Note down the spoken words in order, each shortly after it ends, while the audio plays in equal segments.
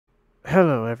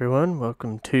Hello everyone,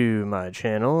 welcome to my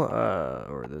channel,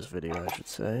 or this video I should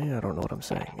say. I don't know what I'm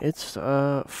saying. It's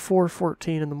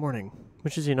 4:14 in the morning,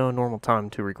 which is, a normal time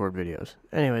to record videos.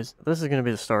 Anyways, this is going to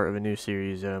be the start of a new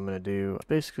series that I'm going to do. It's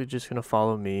basically just going to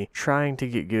follow me trying to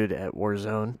get good at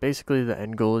Warzone. Basically the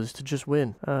end goal is to just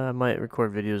win. I might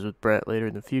record videos with Brett later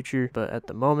in the future, but at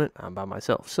the moment I'm by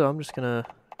myself. So I'm just going to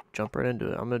jump right into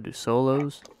it. I'm going to do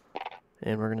solos,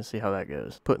 and we're going to see how that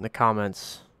goes. Put in the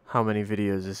comments how many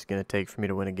videos this is going to take for me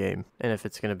to win a game, and if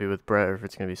it's going to be with Brett or if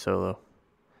it's going to be solo.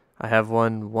 I have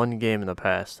won one game in the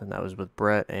past, and that was with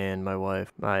Brett and my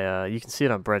wife. You can see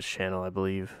it on Brett's channel, I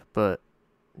believe, but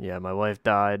yeah, my wife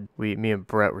died. Me and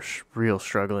Brett were real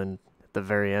struggling at the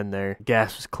very end there.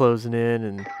 Gas was closing in,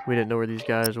 and we didn't know where these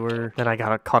guys were. Then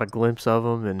I caught a glimpse of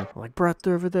them, and I'm like, Brett,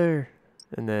 they're over there.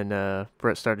 And then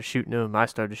Brett started shooting them, I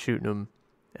started shooting them.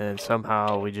 And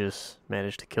somehow we just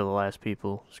managed to kill the last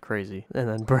people. It's crazy. And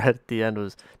then Brett at the end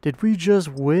was, did we just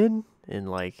win? In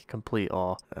like complete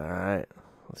awe. Alright,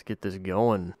 let's get this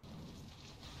going.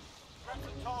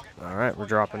 Alright, we're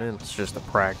dropping in. It's just a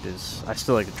practice. I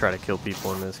still like to try to kill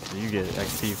people in this because you get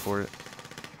XP for it.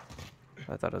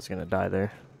 I thought I was going to die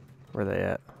there. Where are they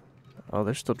at? Oh,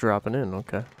 they're still dropping in.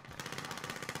 Okay.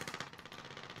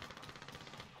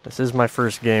 This is my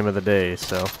first game of the day,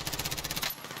 so...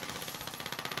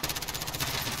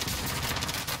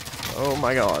 Oh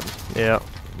my god. Yeah,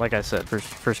 like I said,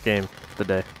 first game of the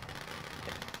day.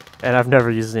 And I've never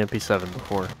used the MP7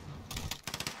 before.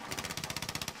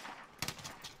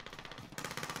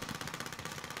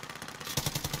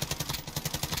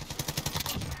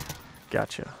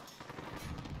 Gotcha.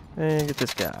 And get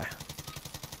this guy.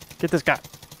 Get this guy.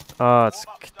 Oh, it's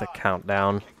the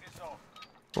countdown.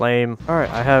 Lame. Alright,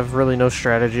 I have really no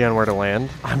strategy on where to land.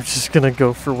 I'm just gonna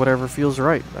go for whatever feels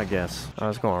right, I guess. I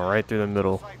was going right through the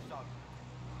middle.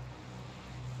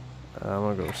 I'm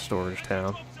gonna go to Storage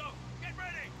Town.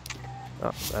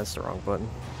 Oh, that's the wrong button.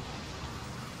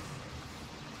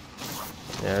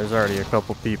 Yeah, there's already a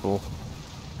couple people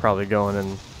probably going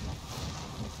in.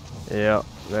 Yep,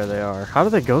 there they are. How do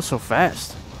they go so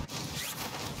fast?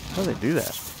 How do they do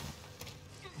that?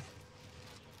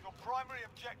 Your primary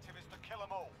objective is to kill them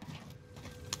all.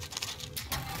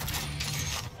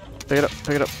 Pick it up,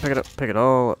 pick it up, pick it up, pick it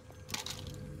all up.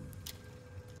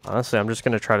 Honestly, I'm just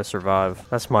going to try to survive.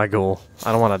 That's my goal.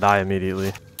 I don't want to die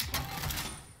immediately.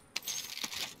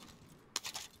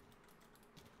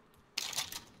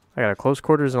 I got a close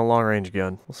quarters and a long range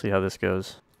gun. We'll see how this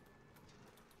goes.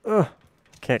 Ugh.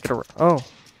 Can't get around. Oh.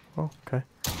 Oh, okay.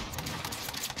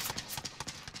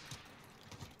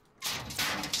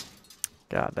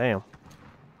 God damn.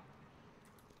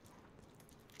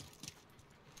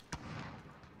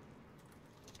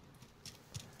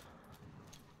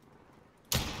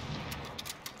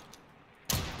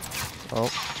 Oh,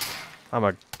 I'm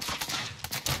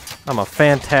a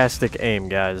fantastic aim,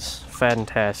 guys.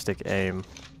 Fantastic aim.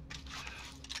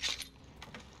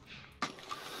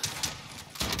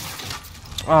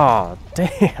 Oh,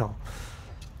 damn.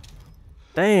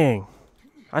 Dang.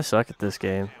 I suck at this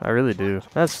game. I really do.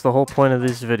 That's the whole point of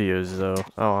these videos, though.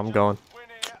 Oh, I'm going.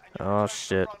 Oh,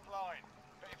 shit.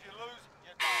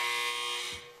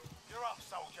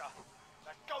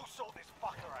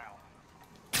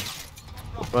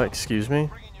 What, excuse me?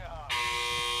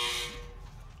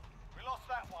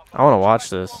 I want to watch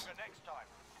this.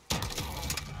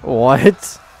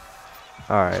 What?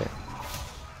 Alright.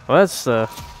 Well, that's the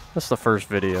first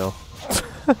video.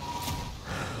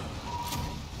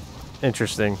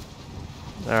 Interesting.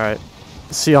 Alright.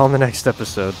 See y'all in the next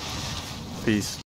episode. Peace.